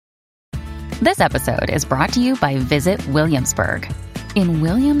This episode is brought to you by Visit Williamsburg. In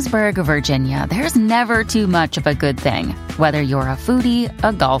Williamsburg, Virginia, there's never too much of a good thing. Whether you're a foodie,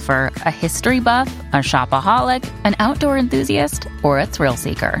 a golfer, a history buff, a shopaholic, an outdoor enthusiast, or a thrill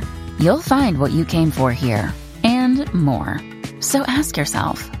seeker, you'll find what you came for here and more. So ask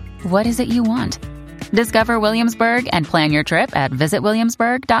yourself, what is it you want? Discover Williamsburg and plan your trip at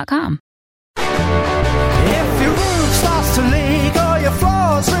visitwilliamsburg.com. If your roof starts to leak or your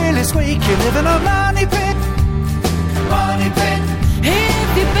floor's really squeak, you live in a money pit. Money pit.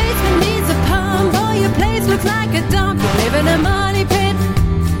 If your basement needs a pump or your place looks like a dump, you live in a money pit.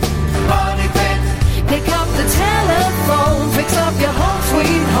 Money pit. Pick up the telephone, fix up your home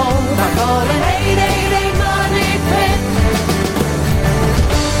sweet home by calling 888 Money Pit.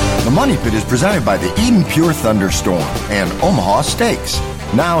 The Money Pit is presented by the Eden Pure Thunderstorm and Omaha Steaks.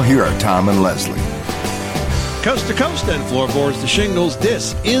 Now here are Tom and Leslie. Coast to coast and floorboards to shingles,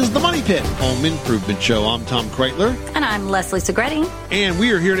 this is the Money Pit Home Improvement Show. I'm Tom Kreitler. And I'm Leslie Segretti. And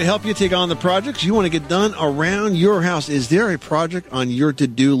we are here to help you take on the projects you want to get done around your house. Is there a project on your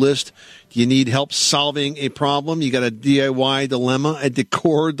to-do list? Do you need help solving a problem? You got a DIY dilemma, a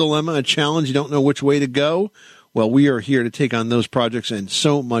decor dilemma, a challenge, you don't know which way to go? Well, we are here to take on those projects and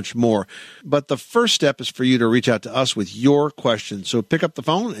so much more. But the first step is for you to reach out to us with your questions. So pick up the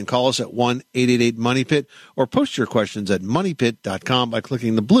phone and call us at 1-888-MONEYPIT or post your questions at moneypit.com by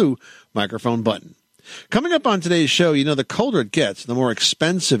clicking the blue microphone button. Coming up on today's show, the colder it gets, the more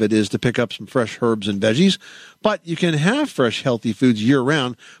expensive it is to pick up some fresh herbs and veggies. But you can have fresh, healthy foods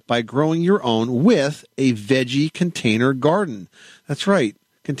year-round by growing your own with a veggie container garden. That's right.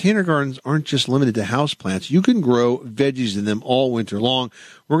 Container gardens aren't just limited to houseplants. You can grow veggies in them all winter long.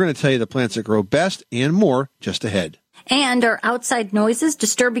 We're going to tell you the plants that grow best and more just ahead. And are outside noises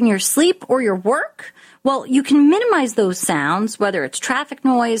disturbing your sleep or your work? Well, you can minimize those sounds, whether it's traffic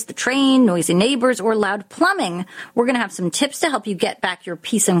noise, the train, noisy neighbors, or loud plumbing. We're going to have some tips to help you get back your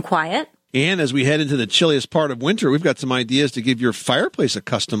peace and quiet. And as we head into the chilliest part of winter, we've got some ideas to give your fireplace a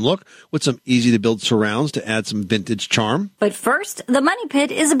custom look with some easy-to-build surrounds to add some vintage charm. But first, the Money Pit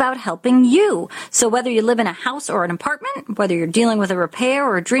is about helping you. So whether you live in a house or an apartment, whether you're dealing with a repair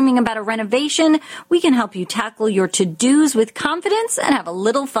or dreaming about a renovation, we can help you tackle your to-dos with confidence and have a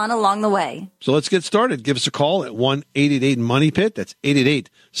little fun along the way. So let's get started. Give us a call at 1-888-MONEYPIT. That's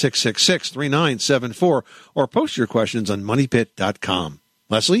 888-666-3974. Or post your questions on moneypit.com.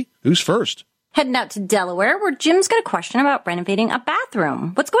 Leslie, who's first? Heading out to Delaware, where Jim's got a question about renovating a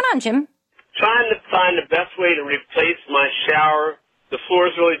bathroom. What's going on, Jim? Trying to find the best way to replace my shower. The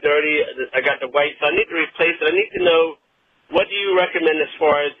floor is really dirty. I got the white, so I need to replace it. I need to know, what do you recommend as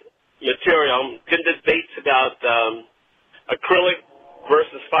far as material? I'm getting debates about acrylic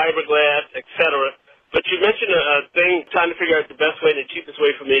versus fiberglass, etc. But you mentioned a thing, trying to figure out the best way and the cheapest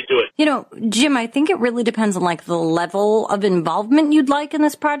way for me to do it. Jim, I think it really depends on the level of involvement you'd like in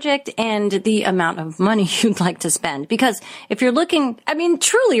this project and the amount of money you'd like to spend. Because if you're looking,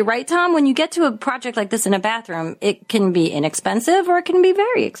 truly, right, Tom, when you get to a project like this in a bathroom, it can be inexpensive or it can be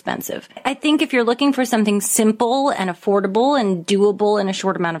very expensive. I think if you're looking for something simple and affordable and doable in a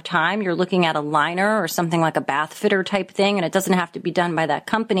short amount of time, you're looking at a liner or something like a bath fitter type thing, and it doesn't have to be done by that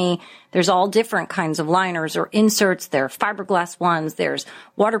company. There's all different kinds of liners or inserts. There are fiberglass ones. There's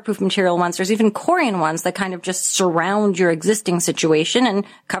waterproof material ones. There's even Corian ones that kind of just surround your existing situation and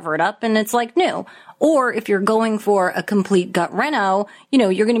cover it up, and it's like new. Or if you're going for a complete gut reno,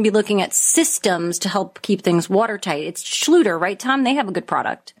 you're going to be looking at systems to help keep things watertight. It's Schluter, right, Tom? They have a good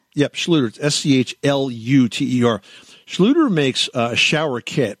product. Yep, Schluter. It's Schluter. Schluter makes a shower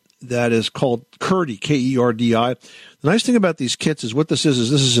kit that is called Kerdi, Kerdi. The nice thing about these kits is this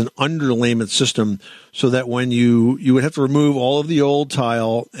is an underlayment system, so that when you would have to remove all of the old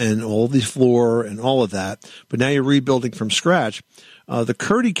tile and all of the floor and all of that, but now you're rebuilding from scratch. The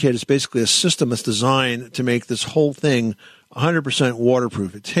Kerdi kit is basically a system that's designed to make this whole thing 100%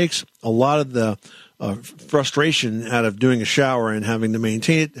 waterproof. It takes a lot of the frustration out of doing a shower and having to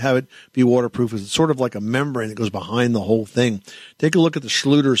maintain it, have it be waterproof. It's sort of like a membrane that goes behind the whole thing. Take a look at the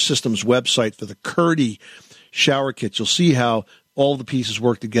Schluter Systems website for the Kerdi shower kits. You'll see how all the pieces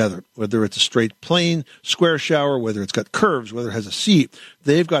work together, whether it's a straight, plain, square shower, whether it's got curves, whether it has a seat.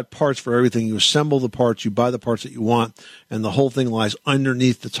 They've got parts for everything. You assemble the parts, you buy the parts that you want, and the whole thing lies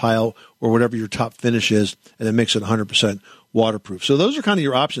underneath the tile or whatever your top finish is, and it makes it 100% waterproof. So those are kind of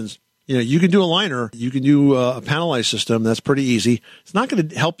your options. You can do a liner. You can do a panelized system. That's pretty easy. It's not going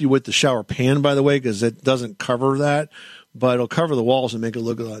to help you with the shower pan, by the way, because it doesn't cover that, but it'll cover the walls and make it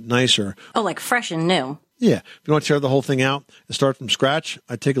look a lot nicer. Oh, like fresh and new. Yeah. If you want to tear the whole thing out and start from scratch,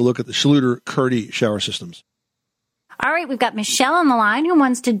 I'd take a look at the Schluter Kerdi shower systems. All right, we've got Michelle on the line who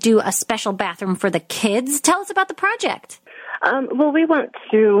wants to do a special bathroom for the kids. Tell us about the project. Well, we want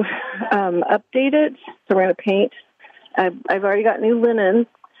to update it, so we're going to paint. I've already got new linen,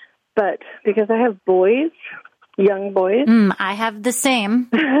 but because I have boys, young boys. I have the same.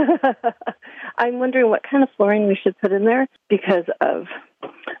 I'm wondering what kind of flooring we should put in there because of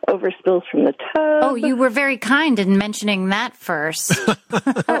overspills from the tub. Oh, you were very kind in mentioning that first.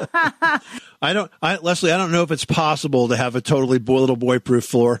 Leslie, I don't know if it's possible to have a totally little boy-proof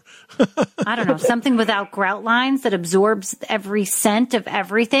floor. I don't know, something without grout lines that absorbs every scent of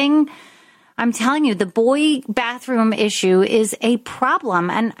everything. I'm telling you, the boy bathroom issue is a problem.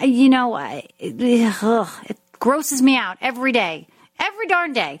 And, it grosses me out every day. Every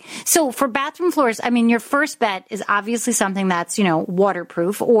darn day. So for bathroom floors, your first bet is obviously something that's,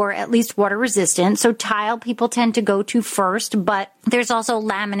 waterproof or at least water resistant. So tile people tend to go to first, but there's also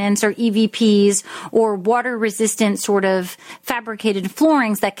laminates or EVPs or water resistant sort of fabricated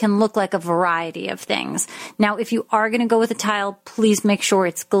floorings that can look like a variety of things. Now, if you are going to go with a tile, please make sure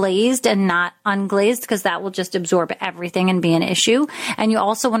it's glazed and not unglazed because that will just absorb everything and be an issue. And you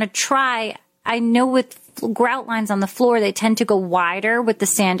also want to try, I know with grout lines on the floor, they tend to go wider with the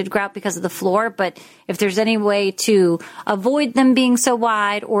sanded grout because of the floor. But if there's any way to avoid them being so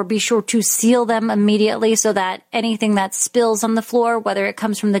wide, or be sure to seal them immediately so that anything that spills on the floor, whether it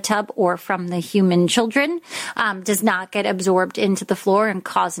comes from the tub or from the human children, does not get absorbed into the floor and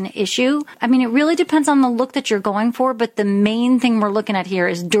cause an issue. It really depends on the look that you're going for, but the main thing we're looking at here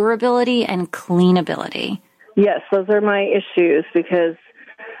is durability and cleanability. Yes, those are my issues because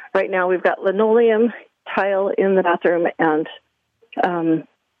right now we've got linoleum tile in the bathroom, and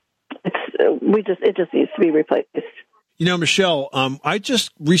it just needs to be replaced. Michelle, I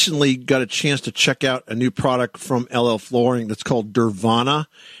just recently got a chance to check out a new product from LL Flooring that's called Nirvana,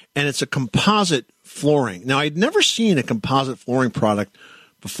 and it's a composite flooring. Now, I'd never seen a composite flooring product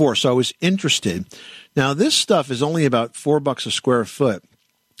before, so I was interested. Now, this stuff is only about $4 a square foot,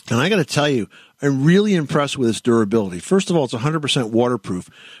 and I got to tell you, I'm really impressed with its durability. First of all, it's 100%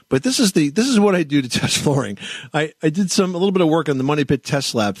 waterproof, but this is what I do to test flooring. I did a little bit of work on the Money Pit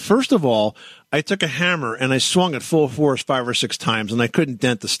test lab. First of all, I took a hammer and I swung it full force 5 or 6 times and I couldn't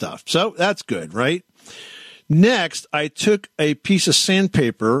dent the stuff. So that's good, right? Next, I took a piece of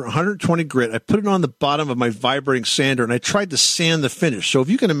sandpaper, 120 grit. I put it on the bottom of my vibrating sander and I tried to sand the finish. So if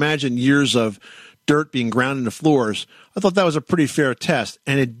you can imagine years of dirt being ground into floors, I thought that was a pretty fair test,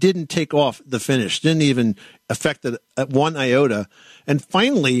 and it didn't take off the finish, didn't even affect it at one iota. And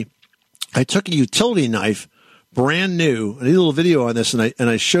finally, I took a utility knife, brand new. I did a little video on this, and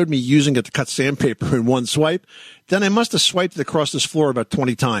I showed me using it to cut sandpaper in one swipe. Then I must have swiped it across this floor about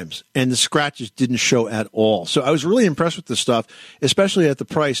 20 times, and the scratches didn't show at all. So I was really impressed with this stuff, especially at the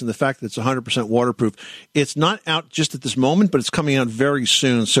price and the fact that it's 100% waterproof. It's not out just at this moment, but it's coming out very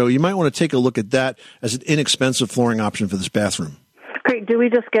soon. So you might want to take a look at that as an inexpensive flooring option for this bathroom. Great. Do we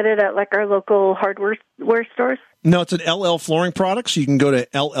just get it at our local hardware stores? No, it's an LL Flooring product, so you can go to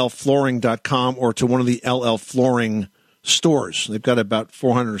llflooring.com or to one of the LL Flooring stores. They've got about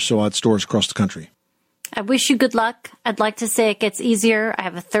 400 or so odd stores across the country. I wish you good luck. I'd like to say it gets easier. I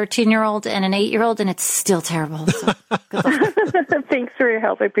have a 13-year-old and an 8-year-old, and it's still terrible. So good luck. Thanks for your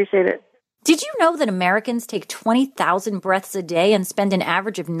help. I appreciate it. Did you know that Americans take 20,000 breaths a day and spend an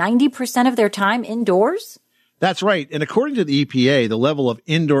average of 90% of their time indoors? That's right. And according to the EPA, the level of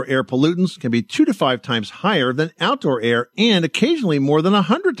indoor air pollutants can be 2 to 5 times higher than outdoor air and occasionally more than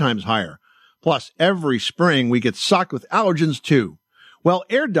 100 times higher. Plus, every spring we get socked with allergens too. Well,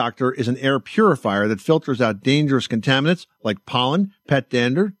 Air Doctor is an air purifier that filters out dangerous contaminants like pollen, pet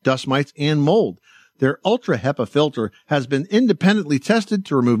dander, dust mites, and mold. Their Ultra HEPA filter has been independently tested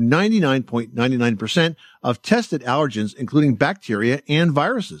to remove 99.99% of tested allergens, including bacteria and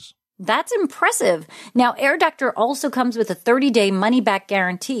viruses. That's impressive. Now, Air Doctor also comes with a 30-day money-back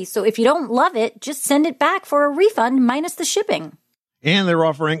guarantee, so if you don't love it, just send it back for a refund minus the shipping. And they're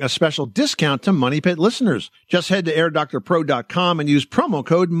offering a special discount to Money Pit listeners. Just head to airdoctorpro.com and use promo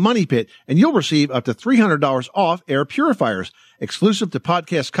code MONEYPIT, and you'll receive up to $300 off air purifiers. Exclusive to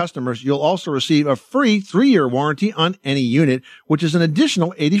podcast customers, you'll also receive a free 3-year warranty on any unit, which is an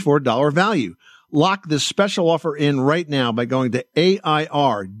additional $84 value. Lock this special offer in right now by going to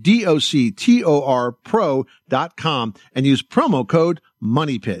airdoctorpro.com and use promo code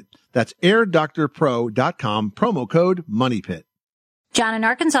MONEYPIT. That's airdoctorpro.com, promo code MONEYPIT. John in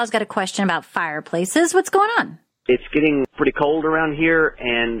Arkansas has got a question about fireplaces. What's going on? It's getting pretty cold around here,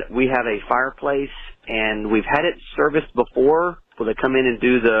 and we have a fireplace, and we've had it serviced before where they come in and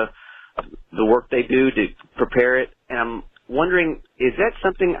do the work they do to prepare it. And I'm wondering, is that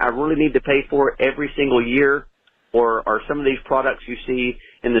something I really need to pay for every single year? or are some of these products you see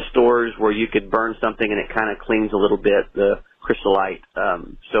in the stores where you could burn something and it kind of cleans a little bit, the Crystolite?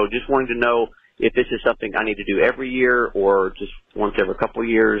 So just wanting to know if this is something I need to do every year or just once every couple of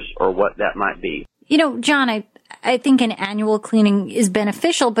years, or what that might be. You know, John, I think an annual cleaning is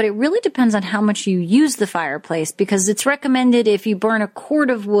beneficial, but it really depends on how much you use the fireplace, because it's recommended if you burn a cord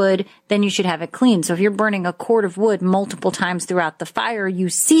of wood, then you should have it cleaned. So if you're burning a cord of wood multiple times throughout the fire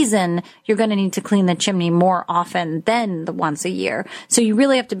season, you're going to need to clean the chimney more often than the once a year. So you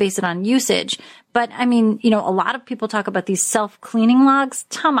really have to base it on usage. But I mean, you know, a lot of people talk about these self-cleaning logs.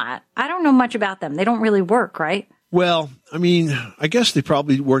 Tom, I don't know much about them. They don't really work, right? Well, I mean, I guess they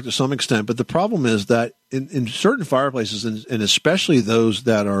probably work to some extent, but the problem is that in certain fireplaces, and especially those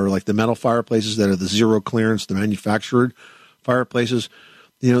that are like the metal fireplaces that are the zero clearance, the manufactured fireplaces,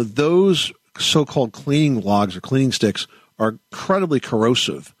 you know, those so-called cleaning logs or cleaning sticks are incredibly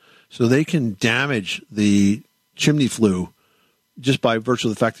corrosive. So they can damage the chimney flue just by virtue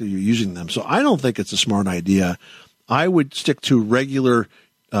of the fact that you're using them. So I don't think it's a smart idea. I would stick to regular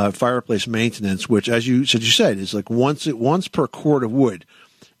fireplace maintenance, which, as you said, is like once per cord of wood.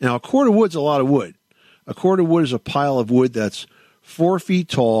 Now, a cord of wood's a lot of wood. A cord of wood is a pile of wood that's 4 feet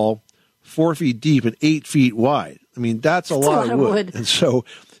tall, 4 feet deep, and 8 feet wide. I mean, that's a lot of wood. And so,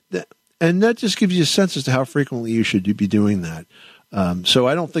 that just gives you a sense as to how frequently you should be doing that. So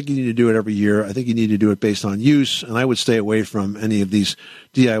I don't think you need to do it every year. I think you need to do it based on use, and I would stay away from any of these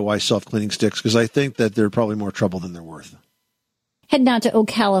DIY self-cleaning sticks because I think that they're probably more trouble than they're worth. Heading out to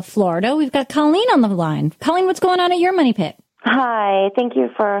Ocala, Florida. We've got Colleen on the line. Colleen, what's going on at your money pit? Hi. Thank you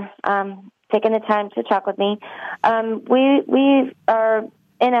for taking the time to talk with me. We are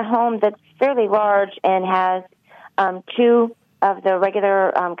in a home that's fairly large and has 2 of the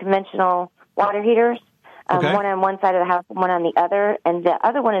regular conventional water heaters, one on one side of the house and one on the other, and the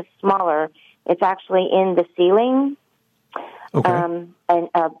other one is smaller. It's actually in the ceiling. And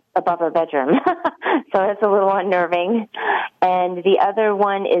above our bedroom. So it's a little unnerving. And the other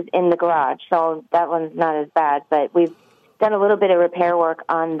one is in the garage, so that one's not as bad. But we've done a little bit of repair work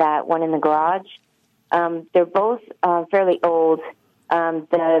on that one in the garage. They're both fairly old.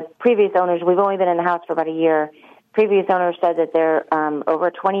 The previous owners, we've only been in the house for about a year. Previous owners said that they're over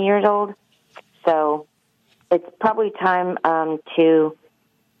 20 years old. So it's probably time to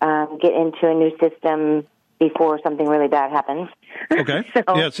get into a new system before something really bad happens. Okay.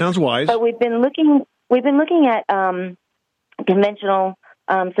 Yeah, it sounds wise. But we've been looking at conventional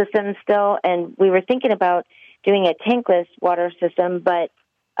systems still, and we were thinking about doing a tankless water system, but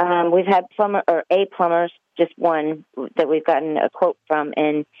we've had a plumber, just one that we've gotten a quote from,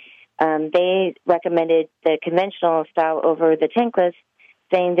 and they recommended the conventional style over the tankless,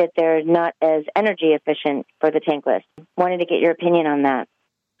 saying that they're not as energy efficient for the tankless. Wanted to get your opinion on that.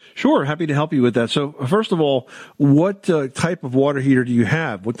 Sure, happy to help you with that. So, first of all, what type of water heater do you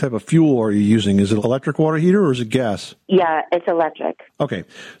have? What type of fuel are you using? Is it electric water heater or is it gas? Yeah, it's electric. Okay,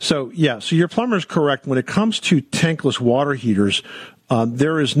 so your plumber is correct. When it comes to tankless water heaters,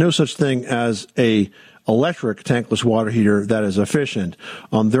 there is no such thing as a electric tankless water heater that is efficient.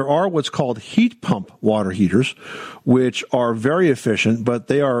 There are what's called heat pump water heaters, which are very efficient, but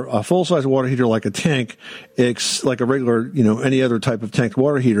they are a full-size water heater like a tank. It's like a regular, any other type of tanked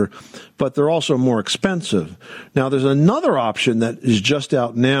water heater, but they're also more expensive. Now, there's another option that is just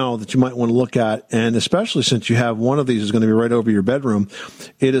out now that you might want to look at, and especially since you have one of these is going to be right over your bedroom.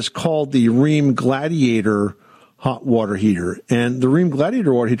 It is called the Rheem Gladiator hot water heater. And the Rheem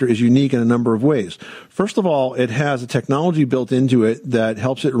Gladiator water heater is unique in a number of ways. First of all, it has a technology built into it that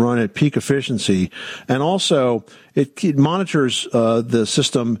helps it run at peak efficiency. And also, it monitors the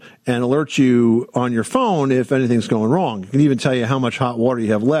system and alerts you on your phone if anything's going wrong. It can even tell you how much hot water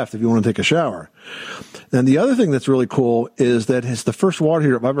you have left if you want to take a shower. And the other thing that's really cool is that it's the first water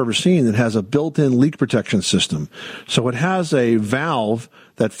heater I've ever seen that has a built-in leak protection system. So it has a valve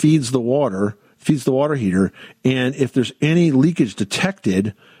that feeds the water heater, and if there's any leakage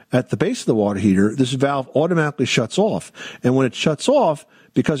detected at the base of the water heater, this valve automatically shuts off. And when it shuts off,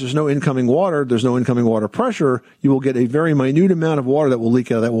 because there's no incoming water pressure, you will get a very minute amount of water that will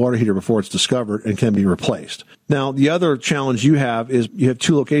leak out of that water heater before it's discovered and can be replaced. Now, the other challenge you have is you have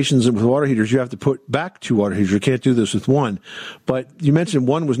 2 locations with water heaters. You have to put back 2 water heaters. You can't do this with one. But you mentioned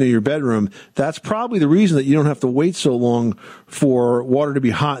one was near your bedroom. That's probably the reason that you don't have to wait so long for water to be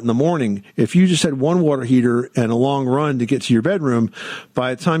hot in the morning. If you just had one water heater and a long run to get to your bedroom,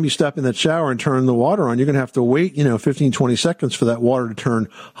 by the time you step in that shower and turn the water on, you're going to have to wait, 15, 20 seconds for that water to turn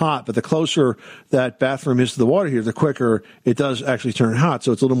hot. But the closer that bathroom is to the water heater, the quicker it does actually turn hot.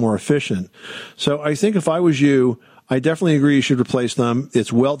 So it's a little more efficient. So I think if I was you, I definitely agree you should replace them.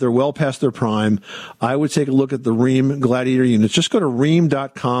 They're well past their prime. I would take a look at the Rheem Gladiator units. Just go to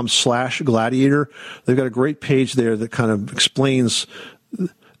rheem.com/gladiator. They've got a great page there that kind of explains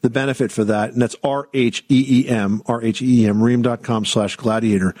the benefit for that, and that's RHEEM,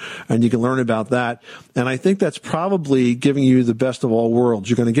 rheem.com/gladiator, and you can learn about that. And I think that's probably giving you the best of all worlds.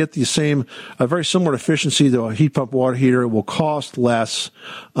 You're going to get a very similar efficiency to a heat pump water heater. It will cost less,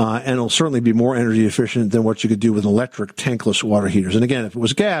 and it'll certainly be more energy efficient than what you could do with electric tankless water heaters. And again, if it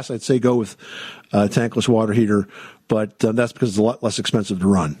was gas, I'd say go with a tankless water heater, but that's because it's a lot less expensive to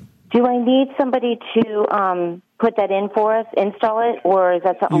run. Do I need somebody to put that in for us, install it, or is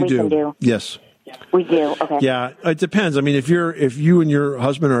that something we can do? Yes. We do. Okay. Yeah, it depends. I mean, if you and your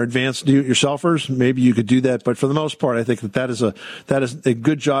husband are advanced do-it-yourselfers, maybe you could do that. But for the most part, I think that is a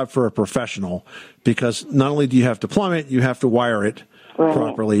good job for a professional, because not only do you have to plumb it, you have to wire it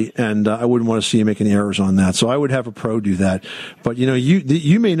properly, and I wouldn't want to see you make any errors on that. So I would have a pro do that. But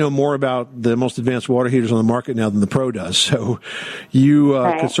you may know more about the most advanced water heaters on the market now than the pro does. So you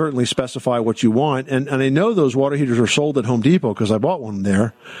could certainly specify what you want. And I know those water heaters are sold at Home Depot because I bought one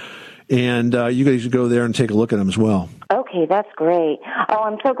there. And you guys should go there and take a look at them as well. Okay, that's great. Oh,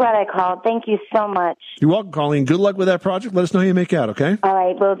 I'm so glad I called. Thank you so much. You're welcome, Colleen. Good luck with that project. Let us know how you make out, okay? All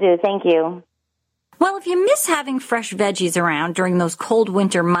right, will do. Thank you. Well, if you miss having fresh veggies around during those cold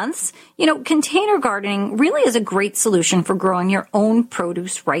winter months, container gardening really is a great solution for growing your own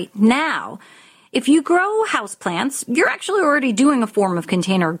produce right now. If you grow houseplants, you're actually already doing a form of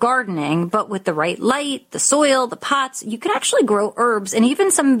container gardening, but with the right light, the soil, the pots, you can actually grow herbs and even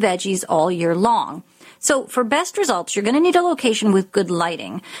some veggies all year long. So for best results, you're going to need a location with good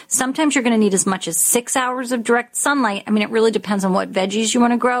lighting. Sometimes you're going to need as much as 6 hours of direct sunlight. I mean, it really depends on what veggies you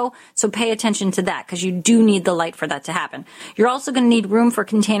want to grow, so pay attention to that because you do need the light for that to happen. You're also going to need room for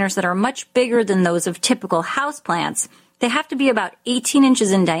containers that are much bigger than those of typical houseplants. They have to be about 18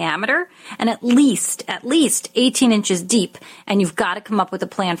 inches in diameter and at least 18 inches deep. And you've got to come up with a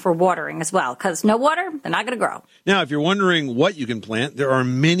plan for watering as well, because no water, they're not going to grow. Now, if you're wondering what you can plant, there are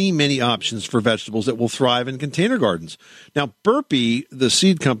many, many options for vegetables that will thrive in container gardens. Now, Burpee, the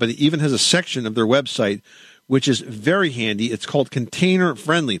seed company, even has a section of their website which is very handy. It's called Container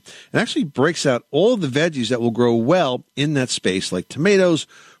Friendly. It actually breaks out all of the veggies that will grow well in that space, like tomatoes,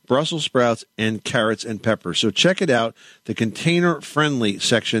 Brussels sprouts, and carrots and peppers. So check it out, the Container Friendly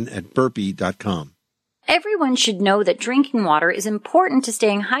section at burpee.com. Everyone should know that drinking water is important to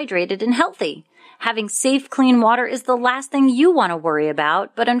staying hydrated and healthy. Having safe, clean water is the last thing you want to worry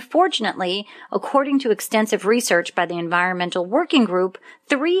about, but unfortunately, according to extensive research by the Environmental Working Group,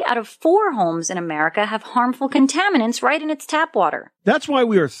 3 out of 4 homes in America have harmful contaminants right in its tap water. That's why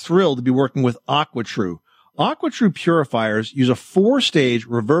we are thrilled to be working with AquaTrue. AquaTrue purifiers use a 4-stage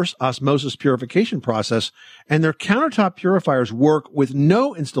reverse osmosis purification process, and their countertop purifiers work with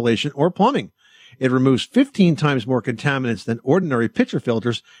no installation or plumbing. It removes 15 times more contaminants than ordinary pitcher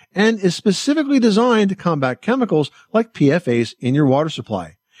filters and is specifically designed to combat chemicals like PFAS in your water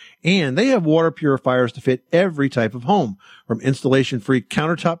supply. And they have water purifiers to fit every type of home, from installation-free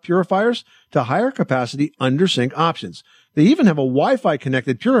countertop purifiers to higher capacity under-sink options. They even have a Wi-Fi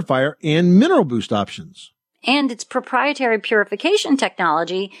connected purifier and mineral boost options. And its proprietary purification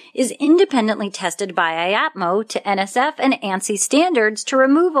technology is independently tested by IAPMO to NSF and ANSI standards to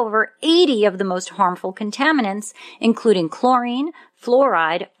remove over 80 of the most harmful contaminants, including chlorine,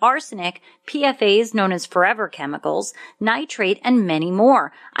 fluoride, arsenic, PFAS known as forever chemicals, nitrate, and many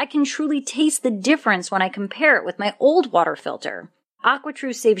more. I can truly taste the difference when I compare it with my old water filter.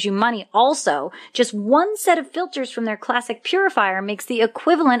 AquaTrue saves you money also. Just one set of filters from their classic purifier makes the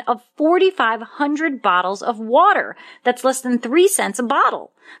equivalent of 4,500 bottles of water. That's less than 3 cents a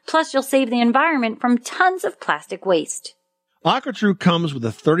bottle. Plus, you'll save the environment from tons of plastic waste. AquaTrue comes with a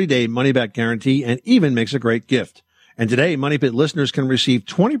 30-day money-back guarantee and even makes a great gift. And today, Money Pit listeners can receive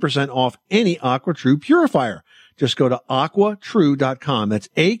 20% off any AquaTrue purifier. Just go to aquatrue.com. That's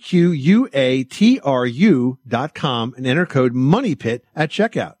AQUATRU.com and enter code MONEYPIT at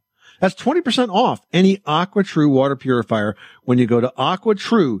checkout. That's 20% off any AquaTrue water purifier when you go to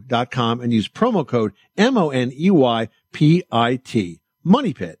aquatrue.com and use promo code MONEYPIT.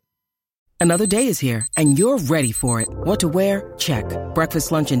 MONEYPIT. Another day is here and you're ready for it. What to wear? Check.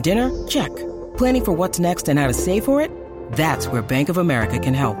 Breakfast, lunch, and dinner? Check. Planning for what's next and how to save for it? That's where Bank of America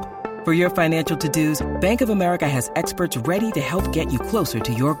can help. For your financial to-dos, Bank of America has experts ready to help get you closer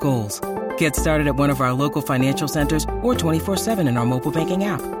to your goals. Get started at one of our local financial centers or 24/7 in our mobile banking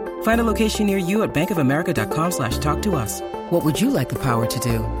app. Find a location near you at bankofamerica.com/talktous. What would you like the power to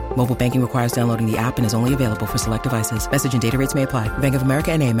do? Mobile banking requires downloading the app and is only available for select devices. Message and data rates may apply. Bank of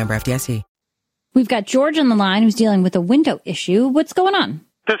America NA, member FDIC. We've got George on the line who's dealing with a window issue. What's going on?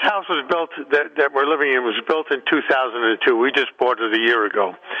 This house was built, that we're living in, was built in 2002. We just bought it a year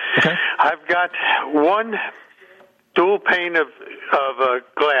ago. Okay. I've got one dual pane of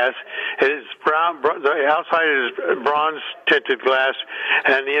glass. It is brown. The outside is bronze tinted glass,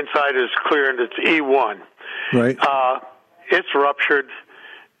 and the inside is clear, and it's E1. Right. It's ruptured,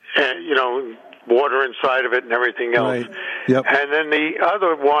 and water inside of it and everything else. Right. Yep. And then the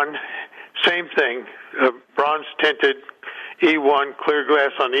other one, same thing, bronze tinted E1 clear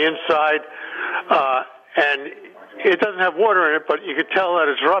glass on the inside, and it doesn't have water in it, but you can tell that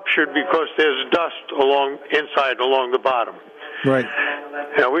it's ruptured because there's dust along the bottom. Right.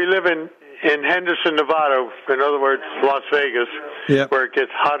 Now, we live in Henderson, Nevada, in other words, Las Vegas, Yep. where it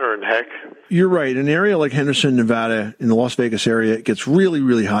gets hotter than heck. You're right. An area like Henderson, Nevada, in the Las Vegas area, it gets really,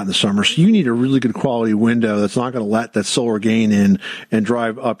 really hot in the summer. So you need a really good quality window that's not going to let that solar gain in and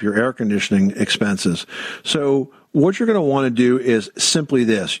drive up your air conditioning expenses. So what you're going to want to do is simply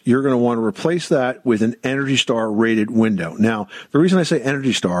this. You're going to want to replace that with an Energy Star rated window. Now, the reason I say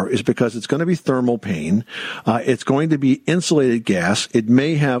Energy Star is because it's going to be thermal pane. It's going to be insulated gas. It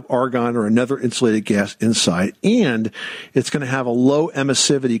may have argon or another insulated gas inside, and it's going to have a low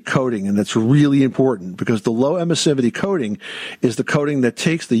emissivity coating, and that's really important because the low emissivity coating is the coating that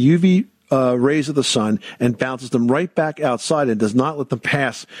takes the UV rays of the sun and bounces them right back outside and does not let them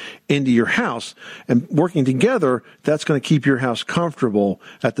pass into your house. And working together, that's going to keep your house comfortable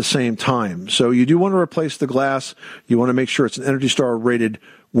at the same time. So you do want to replace the glass. You want to make sure it's an Energy Star rated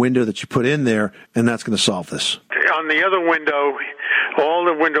window that you put in there, and that's going to solve this. On the other window, all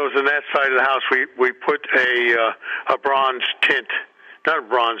the windows in that side of the house, we put a bronze tint, not a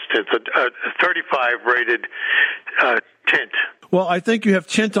bronze tint, a 35 rated tint. Well, I think you have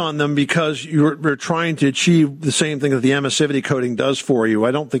tint on them because you're trying to achieve the same thing that the emissivity coating does for you.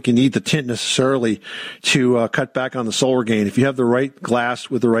 I don't think you need the tint necessarily to cut back on the solar gain. If you have the right glass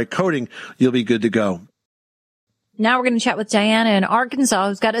with the right coating, you'll be good to go. Now we're going to chat with Diana in Arkansas,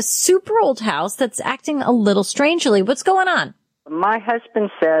 who's got a super old house that's acting a little strangely. What's going on? My husband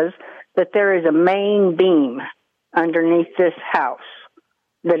says that there is a main beam underneath this house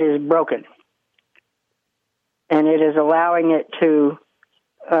that is broken. And it is allowing it to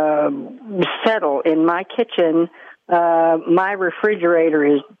settle. In my kitchen, my refrigerator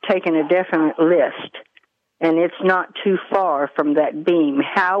is taking a definite list, and it's not too far from that beam.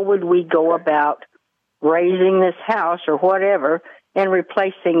 How would we go about raising this house or whatever and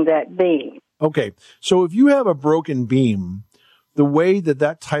replacing that beam? Okay, so if you have a broken beam, the way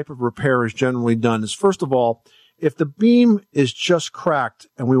that type of repair is generally done is, first of all, if the beam is just cracked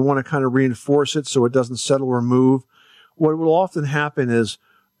and we want to kind of reinforce it so it doesn't settle or move, what will often happen is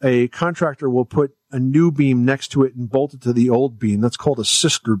a contractor will put a new beam next to it and bolt it to the old beam. That's called a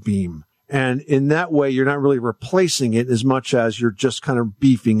sister beam. And in that way, you're not really replacing it as much as you're just kind of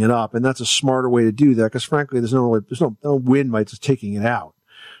beefing it up. And that's a smarter way to do that because, frankly, there's no wind by just taking it out.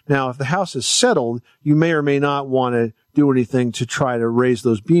 Now, if the house is settled, you may or may not want to do anything to try to raise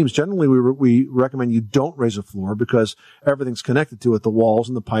those beams. Generally, we recommend you don't raise a floor because everything's connected to it, the walls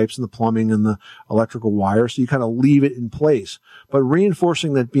and the pipes and the plumbing and the electrical wire. So you kind of leave it in place. But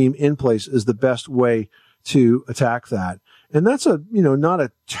reinforcing that beam in place is the best way to attack that. And that's not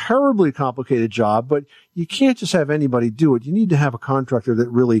a terribly complicated job, but you can't just have anybody do it. You need to have a contractor that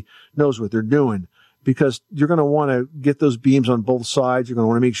really knows what they're doing, because you're going to want to get those beams on both sides. You're going to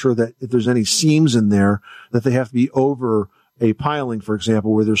want to make sure that if there's any seams in there, that they have to be over a piling, for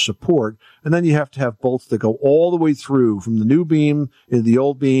example, where there's support. And then you have to have bolts that go all the way through from the new beam into the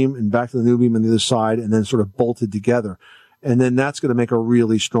old beam and back to the new beam on the other side, and then sort of bolted together. And then that's going to make a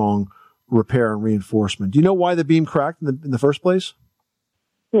really strong repair and reinforcement. Do you know why the beam cracked in the first place?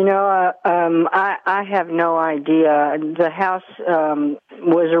 I have no idea. The house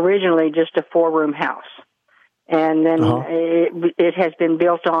was originally just a 4-room house, and then it has been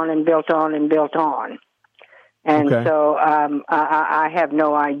built on and built on and built on. And so I have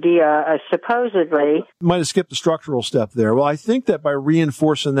no idea. Supposedly, might have skipped the structural step there. Well, I think that by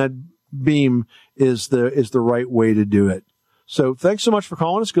reinforcing that beam is the right way to do it. So thanks so much for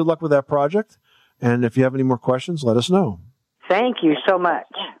calling us. Good luck with that project. And if you have any more questions, let us know. Thank you so much.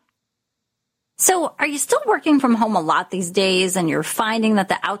 So are you still working from home a lot these days and you're finding that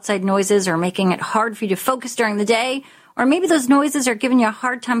the outside noises are making it hard for you to focus during the day? Or maybe those noises are giving you a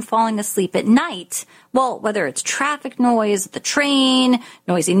hard time falling asleep at night. Well, whether it's traffic noise, the train,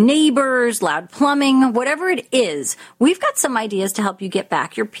 noisy neighbors, loud plumbing, whatever it is, we've got some ideas to help you get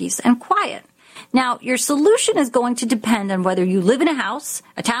back your peace and quiet. Now, your solution is going to depend on whether you live in a house,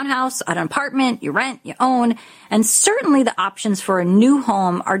 a townhouse, an apartment, you rent, you own, and certainly the options for a new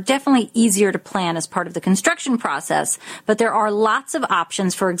home are definitely easier to plan as part of the construction process, but there are lots of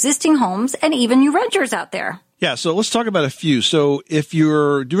options for existing homes and even you renters out there. Yeah, so let's talk about a few. So if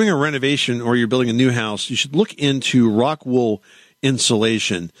you're doing a renovation or you're building a new house, you should look into rock wool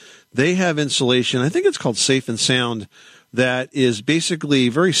insulation. They have insulation, I think it's called Safe and Sound, that is basically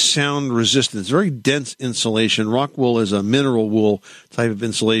very sound resistant. It's very dense insulation. Rock wool is a mineral wool type of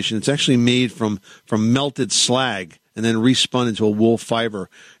insulation. It's actually made from melted slag and then respun into a wool fiber,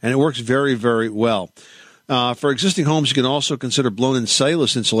 and it works very, very well. For existing homes, you can also consider blown-in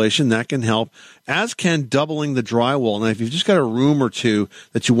cellulose insulation. That can help, as can doubling the drywall. Now, if you've just got a room or two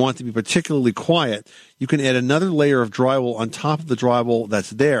that you want to be particularly quiet, you can add another layer of drywall on top of the drywall that's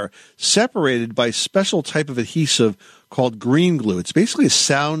there, separated by a special type of adhesive called green glue. It's basically a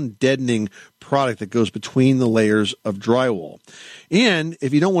sound-deadening product that goes between the layers of drywall. And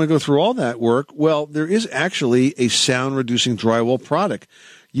if you don't want to go through all that work, well, there is actually a sound-reducing drywall product.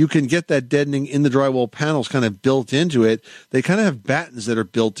 You can get that deadening in the drywall panels kind of built into it. They kind of have battens that are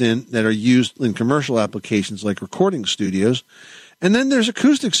built in that are used in commercial applications like recording studios. And then there's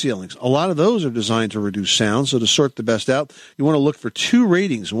acoustic ceilings. A lot of those are designed to reduce sound. So to sort the best out, you want to look for two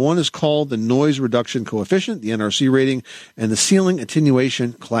ratings. One is called the Noise Reduction Coefficient, the NRC rating, and the Ceiling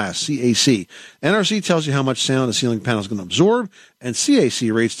Attenuation Class, CAC. NRC tells you how much sound a ceiling panel is going to absorb, and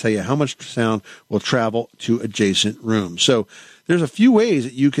CAC rates tell you how much sound will travel to adjacent rooms. So there's a few ways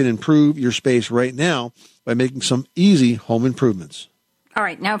that you can improve your space right now by making some easy home improvements. All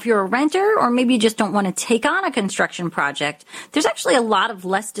right. Now, if you're a renter or maybe you just don't want to take on a construction project, there's actually a lot of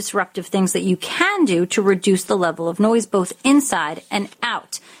less disruptive things that you can do to reduce the level of noise both inside and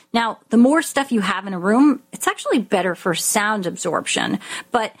out. Now, the more stuff you have in a room, it's actually better for sound absorption.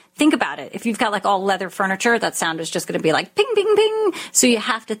 But think about it. If you've got like all leather furniture, that sound is just going to be like ping, ping, ping. So you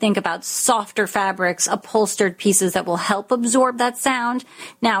have to think about softer fabrics, upholstered pieces that will help absorb that sound.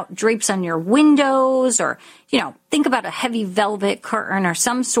 Now, drapes on your windows or, think about a heavy velvet curtain or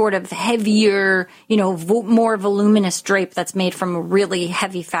some sort of heavier, more voluminous drape that's made from a really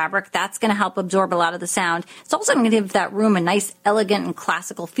heavy fabric. That's going to help absorb a lot of the sound. It's also going to give that room a nice, elegant, and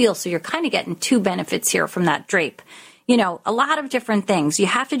classical feel. So you're kind of getting two benefits here from that drape. A lot of different things. You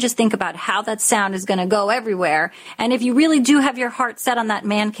have to just think about how that sound is going to go everywhere. And if you really do have your heart set on that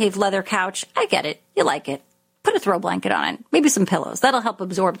man cave leather couch, I get it. You like it. Put a throw blanket on it. Maybe some pillows. That'll help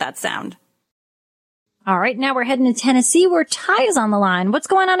absorb that sound. All right, now we're heading to Tennessee where Ty is on the line. What's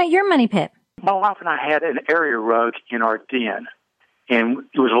going on at your money pit? My wife and I had an area rug in our den, and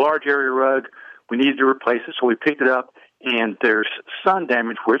it was a large area rug. We needed to replace it, so we picked it up, and there's sun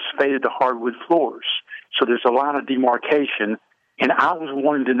damage where it's faded to hardwood floors. So there's a line of demarcation, and I was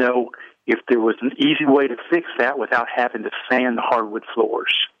wanting to know if there was an easy way to fix that without having to sand the hardwood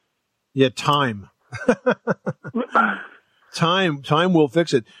floors. Yeah, time. Time will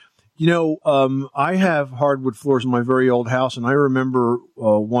fix it. I have hardwood floors in my very old house, and I remember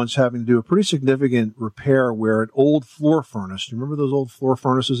once having to do a pretty significant repair where an old floor furnace, do you remember those old floor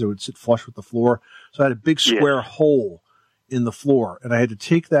furnaces that would sit flush with the floor? So I had a big square hole in the floor, and I had to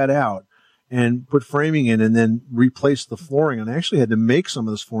take that out and put framing in and then replace the flooring. And I actually had to make some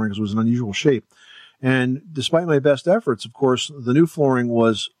of this flooring because it was an unusual shape. And despite my best efforts, of course, the new flooring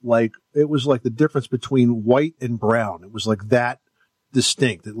was like the difference between white and brown. It was like that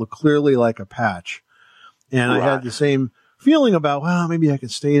distinct. It looked clearly like a patch. And I had the same feeling about, well, maybe I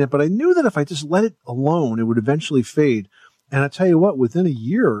could stay in it. But I knew that if I just let it alone, it would eventually fade. And I tell you what, within a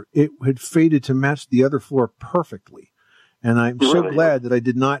year, it had faded to match the other floor perfectly. And I'm so glad that I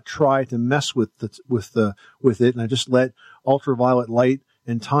did not try to mess with it. And I just let ultraviolet light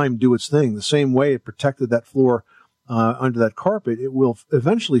and time do its thing. The same way it protected that floor under that carpet, it will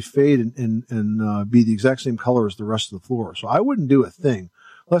eventually fade and be the exact same color as the rest of the floor. So I wouldn't do a thing.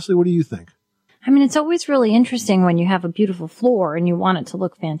 Leslie, what do you think? I mean, it's always really interesting when you have a beautiful floor and you want it to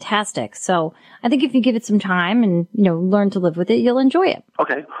look fantastic. So I think if you give it some time and, learn to live with it, you'll enjoy it.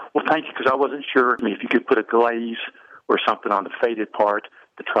 Okay. Well, thank you, because I wasn't sure if you could put a glaze or something on the faded part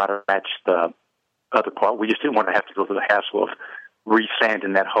to try to match the other part. We just didn't want to have to go through the hassle of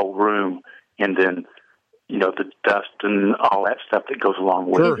resanding that whole room and then, the dust and all that stuff that goes along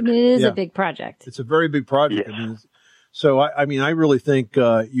with it. It is a big project. It's a very big project. Yes. I really think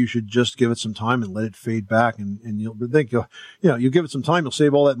you should just give it some time and let it fade back, and you'll think you give it some time, you'll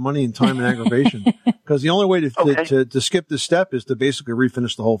save all that money and time and aggravation. Because the only way to skip this step is to basically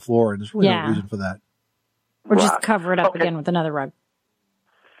refinish the whole floor, and there's really no reason for that. Or just cover it up again with another rug.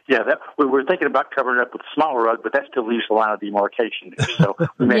 Yeah, we were thinking about covering it up with a smaller rug, but that still leaves a line of demarcation there. So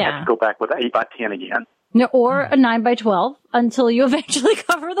we may have to go back with 8 by 10 again. No, or a 9 by 12 until you eventually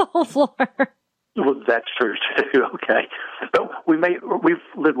cover the whole floor. Well, that's true too. Okay, but we've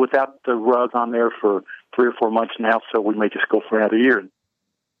lived without the rug on there for 3 or 4 months now, so we may just go for another year.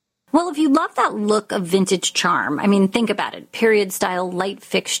 Well, if you love that look of vintage charm, I mean, think about it. Period-style light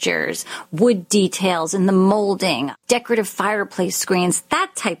fixtures, wood details in the molding, decorative fireplace screens,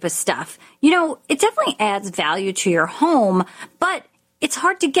 that type of stuff. You know, it definitely adds value to your home, but it's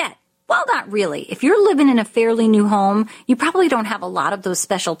hard to get. Well, not really. If you're living in a fairly new home, you probably don't have a lot of those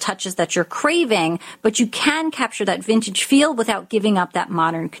special touches that you're craving, but you can capture that vintage feel without giving up that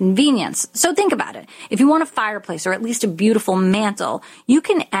modern convenience. So think about it. If you want a fireplace or at least a beautiful mantel, you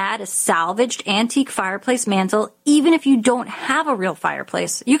can add a salvaged antique fireplace mantel even if you don't have a real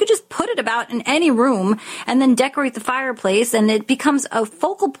fireplace. You could just put it about in any room and then decorate the fireplace, and it becomes a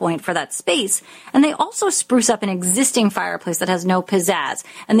focal point for that space. And they also spruce up an existing fireplace that has no pizzazz,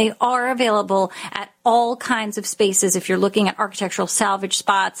 and they are available at all kinds of spaces. If you're looking at architectural salvage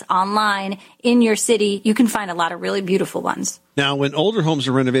spots online in your city, you can find a lot of really beautiful ones. Now, when older homes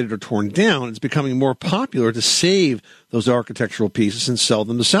are renovated or torn down, it's becoming more popular to save those architectural pieces and sell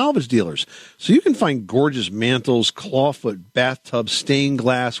them to salvage dealers. So you can find gorgeous mantels, clawfoot bathtubs, stained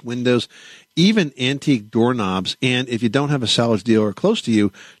glass windows, even antique doorknobs. And if you don't have a salvage dealer close to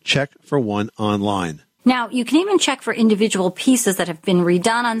you, check for one online. Now, you can even check for individual pieces that have been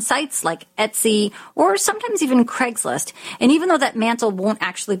redone on sites like Etsy or sometimes even Craigslist. And even though that mantle won't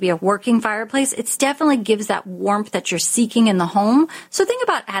actually be a working fireplace, it definitely gives that warmth that you're seeking in the home. So think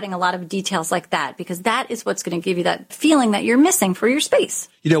about adding a lot of details like that, because that is what's going to give you that feeling that you're missing for your space.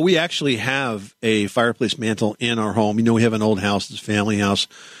 You know, we actually have a fireplace mantle in our home. You know, we have an old house, it's a family house.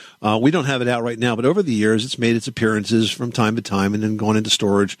 We don't have it out right now, but over the years, it's made its appearances from time to time and then gone into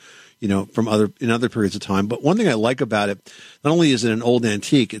storage, you know, in other periods of time. But one thing I like about it, not only is it an old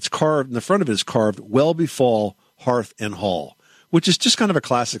antique, it's carved, and the front of it is carved, well befall hearth and hall, which is just kind of a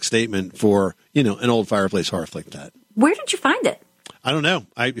classic statement for, you know, an old fireplace hearth like that. Where did you find it? I don't know.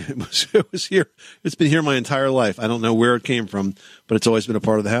 It was here. It's been here my entire life. I don't know where it came from, but it's always been a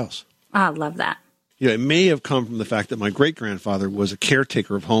part of the house. I love that. You know, it may have come from the fact that my great-grandfather was a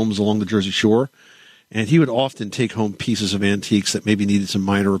caretaker of homes along the Jersey Shore, and he would often take home pieces of antiques that maybe needed some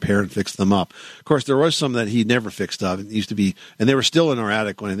minor repair and fix them up. Of course, there was some that he never fixed up. It used to be, and they were still in our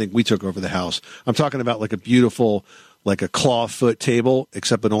attic when I think we took over the house. I'm talking about like a beautiful, like a clawfoot table,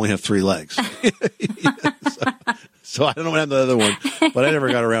 except it only have 3 legs. So I don't know what happened to the other one, but I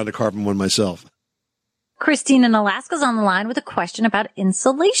never got around to carving one myself. Christine in Alaska's on the line with a question about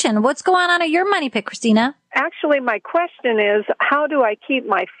insulation. What's going on at your money pit, Christina? Actually, my question is, how do I keep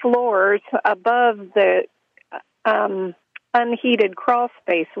my floors above the unheated crawl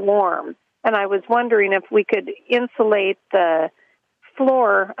space warm? And I was wondering if we could insulate the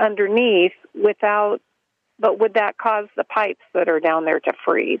floor underneath but would that cause the pipes that are down there to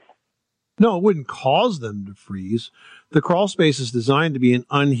freeze? No, it wouldn't cause them to freeze. The crawl space is designed to be an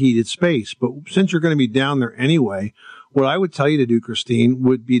unheated space. But since you're going to be down there anyway, what I would tell you to do, Christine,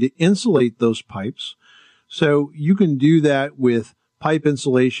 would be to insulate those pipes. So you can do that with pipe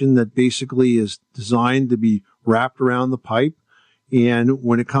insulation that basically is designed to be wrapped around the pipe. And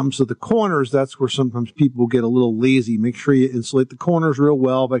when it comes to the corners, that's where sometimes people get a little lazy. Make sure you insulate the corners real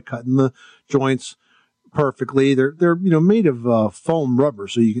well by cutting the joints perfectly. They're made of foam rubber,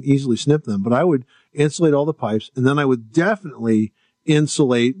 so you can easily snip them. But I would insulate all the pipes, and then I would definitely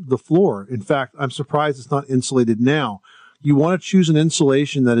insulate the floor. In fact, I'm surprised it's not insulated now. You want to choose an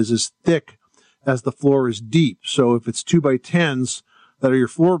insulation that is as thick as the floor is deep. So if it's 2x10s that are your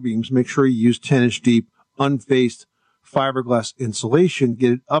floor beams, make sure you use 10-inch deep, unfaced fiberglass insulation.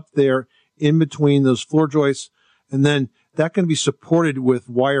 Get it up there in between those floor joists, and then that can be supported with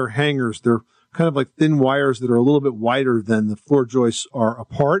wire hangers. They're kind of like thin wires that are a little bit wider than the floor joists are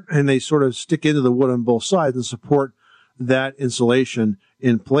apart, and they sort of stick into the wood on both sides and support that insulation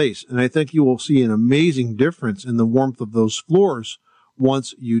in place. And I think you will see an amazing difference in the warmth of those floors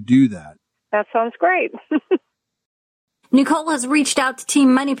once you do that. That sounds great. Nicole has reached out to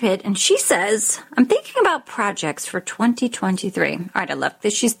Team Money Pit, and she says, I'm thinking about projects for 2023. All right, I left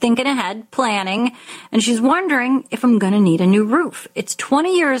this. She's thinking ahead, planning, and she's wondering if I'm going to need a new roof. It's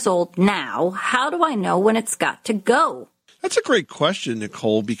 20 years old now. How do I know when it's got to go? That's a great question,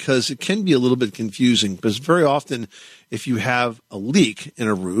 Nicole, because it can be a little bit confusing. Because very often, if you have a leak in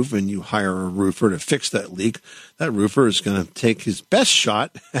a roof and you hire a roofer to fix that leak, that roofer is going to take his best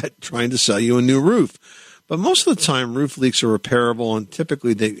shot at trying to sell you a new roof. But most of the time, roof leaks are repairable, and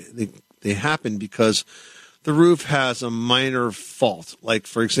typically they happen because the roof has a minor fault, like,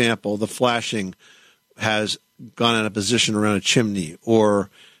 for example, the flashing has gone out of position around a chimney, or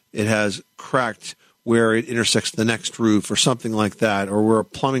it has cracked where it intersects the next roof or something like that, or where a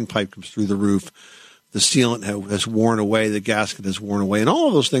plumbing pipe comes through the roof, the sealant has worn away, the gasket has worn away, and all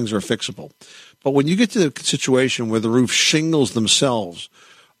of those things are fixable. But when you get to the situation where the roof shingles themselves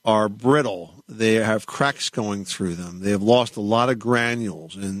are brittle, they have cracks going through them, they have lost a lot of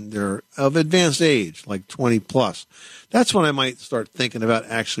granules, and they're of advanced age, like 20 plus, that's when I might start thinking about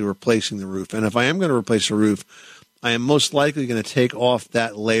actually replacing the roof. And if I am going to replace a roof, I am most likely going to take off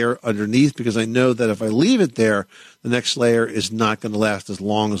that layer underneath, because I know that if I leave it there, the next layer is not going to last as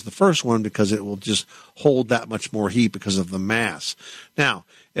long as the first one, because it will just hold that much more heat because of the mass. Now,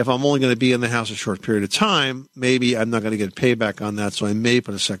 if I'm only going to be in the house a short period of time, maybe I'm not going to get payback on that, so I may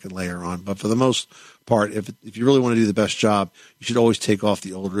put a second layer on. But for the most part, if you really want to do the best job, you should always take off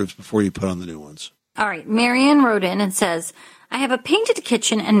the old roofs before you put on the new ones. All right, Marianne wrote in and says, I have a painted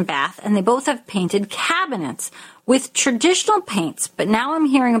kitchen and bath, and they both have painted cabinets with traditional paints, but now I'm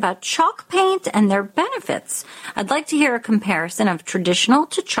hearing about chalk paint and their benefits. I'd like to hear a comparison of traditional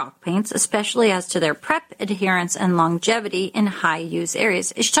to chalk paints, especially as to their prep, adherence, and longevity in high-use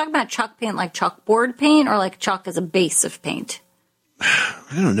areas. Is she talking about chalk paint like chalkboard paint, or like chalk as a base of paint?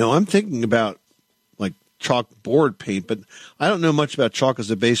 I don't know. I'm thinking about like chalkboard paint, but I don't know much about chalk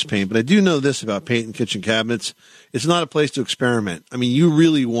as a base paint. But I do know this about paint and kitchen cabinets. It's not a place to experiment. I mean, you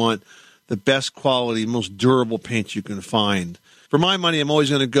really want the best quality, most durable paint you can find. For my money, I'm always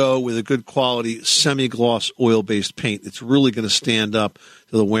going to go with a good quality semi-gloss oil-based paint. It's really going to stand up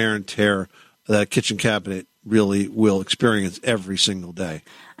to the wear and tear that a kitchen cabinet really will experience every single day.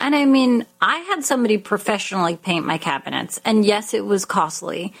 And I mean, I had somebody professionally paint my cabinets, and yes, it was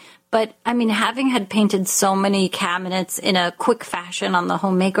costly. But, I mean, having had painted so many cabinets in a quick fashion on the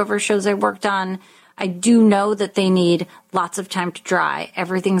home makeover shows I worked on, I do know that they need lots of time to dry.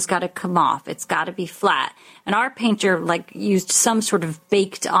 Everything's got to come off. It's got to be flat. And our painter, used some sort of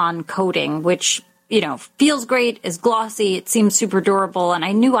baked-on coating, which, feels great, is glossy, it seems super durable, and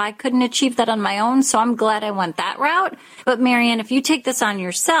I knew I couldn't achieve that on my own, so I'm glad I went that route. But, Marianne, if you take this on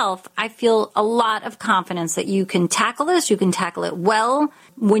yourself, I feel a lot of confidence that you can tackle this, you can tackle it well.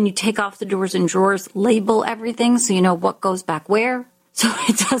 When you take off the doors and drawers, label everything so you know what goes back where, so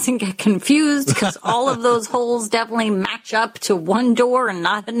it doesn't get confused, because all of those holes definitely match up to one door and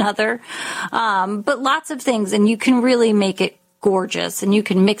not another. But lots of things, and you can really make it gorgeous, and you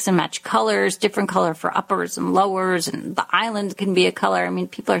can mix and match colors, different color for uppers and lowers, and the island can be a color. I mean,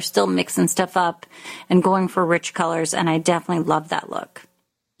 people are still mixing stuff up and going for rich colors, and I definitely love that look.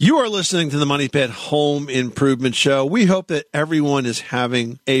 You are listening to the Money Pit Home Improvement Show. We hope that everyone is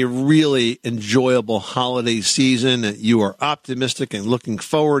having a really enjoyable holiday season, that you are optimistic and looking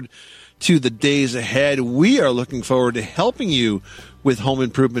forward to the days ahead. We are looking forward to helping you with home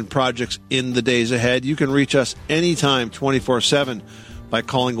improvement projects in the days ahead. You can reach us anytime, 24/7, by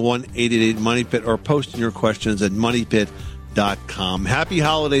calling 1-888-MONEYPIT or posting your questions at moneypit.com. Happy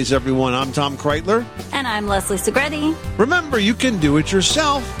holidays, everyone. I'm Tom Kreitler. And I'm Leslie Segretti. Remember, you can do it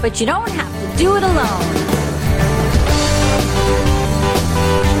yourself, but you don't have to do it alone.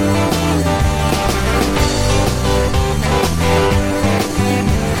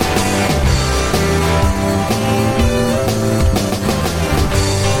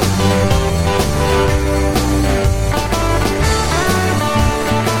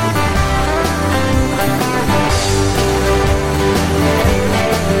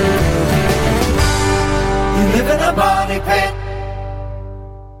 Money pit.